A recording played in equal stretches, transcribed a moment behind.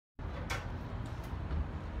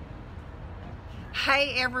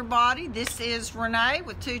Hey everybody, this is Renee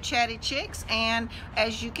with Two Chatty Chicks, and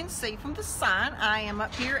as you can see from the sign, I am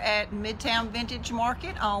up here at Midtown Vintage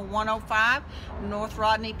Market on 105 North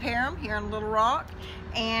Rodney Parham here in Little Rock.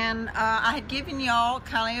 And I had given y'all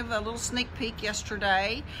kind of a little sneak peek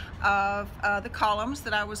yesterday of the columns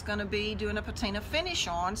that I was going to be doing a patina finish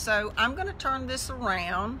on. So I'm going to turn this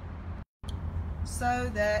around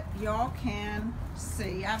so that y'all can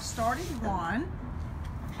see. I've started one.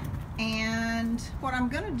 And what I'm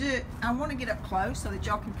going to do, I want to get up close so that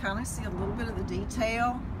y'all can kind of see a little bit of the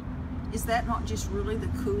detail. Is that not just really the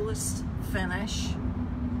coolest finish?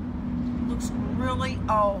 Looks really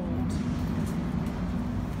old.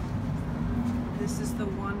 This is the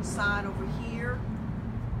one side over here.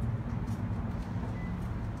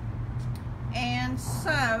 And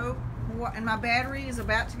so, and my battery is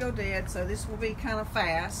about to go dead, so this will be kind of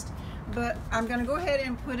fast. But I'm going to go ahead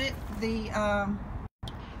and put the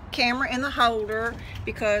camera in the holder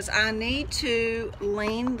because I need to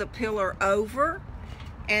lean the pillar over,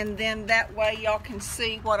 and then that way y'all can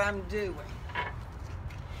see what I'm doing.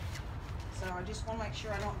 So I just want to make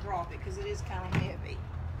sure I don't drop it because it is kind of heavy.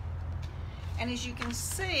 And as you can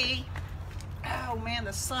see, oh man,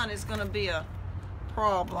 the sun is going to be a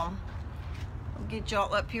problem. I'll get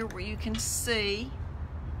y'all up here where you can see.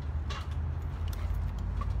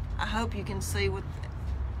 I hope you can see with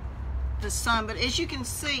the sun, but as you can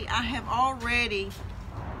see, I have already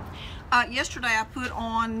yesterday I put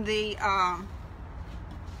on the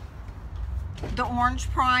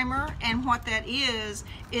orange primer, and what that is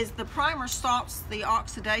the primer stops the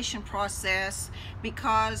oxidation process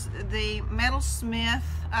because the Metalsmith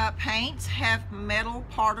paints have metal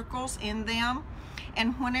particles in them,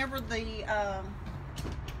 and whenever the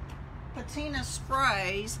patina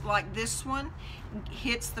sprays like this one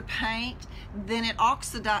hits the paint, then it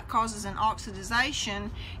causes an oxidization,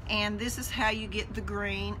 and this is how you get the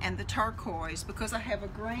green and the turquoise, because I have a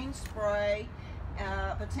green spray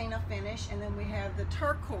patina finish, and then we have the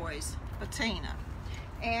turquoise patina.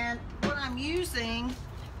 And what I'm using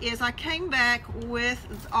is I came back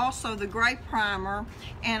with also the gray primer,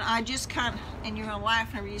 and I just kind of, and you're gonna laugh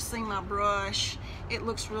whenever you see my brush, it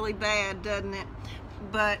looks really bad, doesn't it?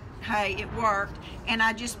 But hey, it worked, and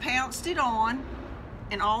I just pounced it on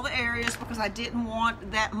in all the areas because I didn't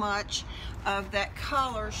want that much of that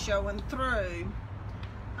color showing through.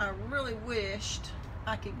 I really wished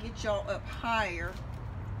I could get y'all up higher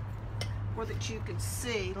or that you could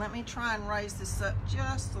see. Let me try and raise this up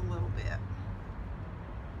just a little bit.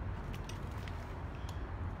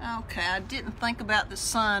 Okay, I didn't think about the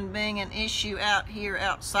sun being an issue out here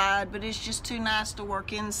outside, but it's just too nice to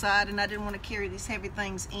work inside, and I didn't want to carry these heavy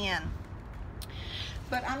things in.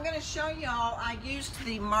 But I'm going to show y'all, I used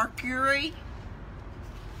the Mercury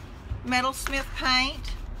Metalsmith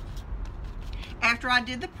paint after I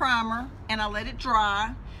did the primer, and I let it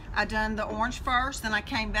dry. I done the orange first, then I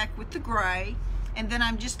came back with the gray, and then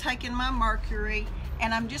I'm just taking my Mercury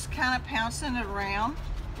and I'm just kind of pouncing it around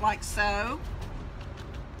like so.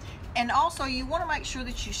 And also you want to make sure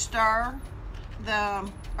that you stir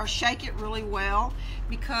or shake it really well,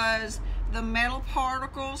 because the metal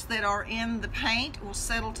particles that are in the paint will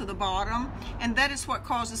settle to the bottom, and that is what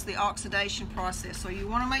causes the oxidation process. So you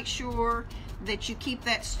want to make sure that you keep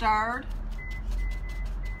that stirred.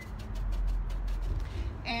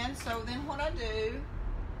 And so then what I do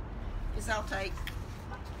is I'll take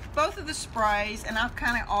both of the sprays and I'll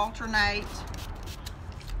kind of alternate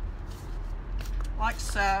like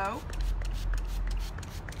so.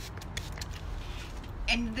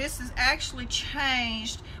 And this has actually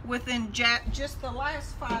changed within just the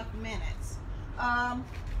last 5 minutes. Now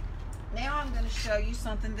I'm going to show you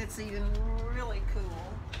something that's even really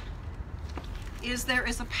cool. There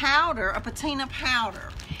is a powder, a patina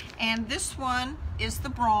powder, and this one is the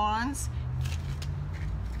bronze.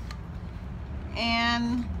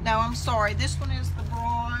 And no, I'm sorry, this one is the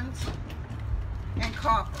bronze and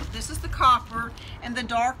copper. This is the copper, and the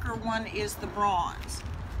darker one is the bronze.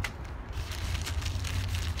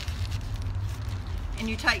 And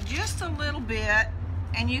you take just a little bit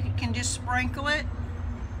and you can just sprinkle it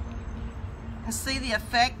and see the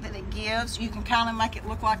effect that it gives. You can kind of make it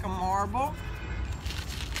look like a marble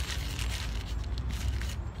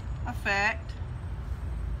effect.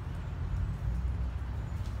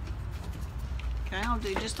 Okay, I'll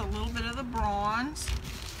do just a little bit of the bronze.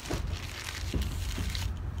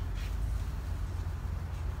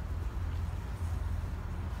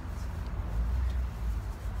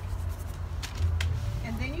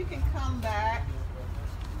 And then you can come back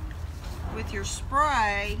with your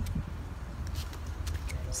spray.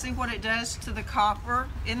 See what it does to the copper.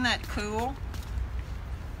 Isn't that cool?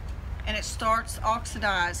 and it starts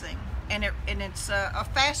oxidizing, and it's a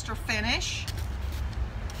faster finish.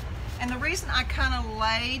 And the reason I kind of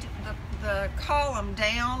laid the column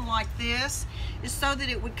down like this is so that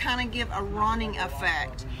it would kind of give a running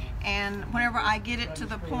effect. And whenever I get it to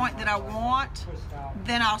the point that I want,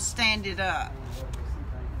 then I'll stand it up.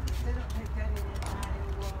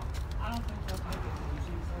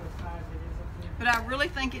 But I really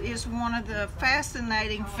think it is one of the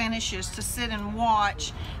fascinating finishes to sit and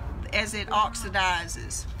watch as it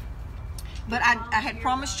oxidizes. But I had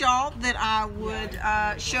promised y'all that I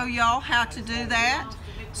would show y'all how to do that.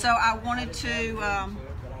 So I wanted to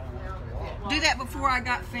do that before I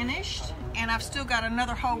got finished. And I've still got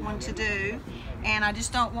another whole one to do. And I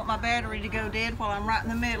just don't want my battery to go dead while I'm right in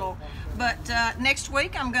the middle. But next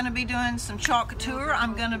week I'm going to be doing some chalk couture.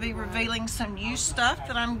 I'm going to be revealing some new stuff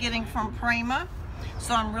that I'm getting from Prima.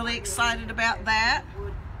 So I'm really excited about that.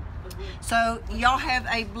 So y'all have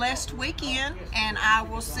a blessed weekend, and I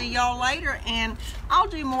will see y'all later, and I'll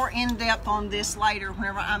do more in-depth on this later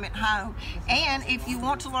whenever I'm at home. And if you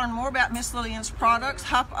want to learn more about Miss Lillian's products,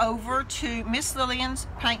 hop over to Miss Lillian's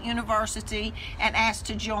Paint University and ask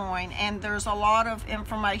to join, and there's a lot of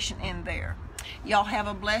information in there. Y'all have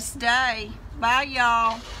a blessed day. Bye,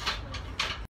 y'all.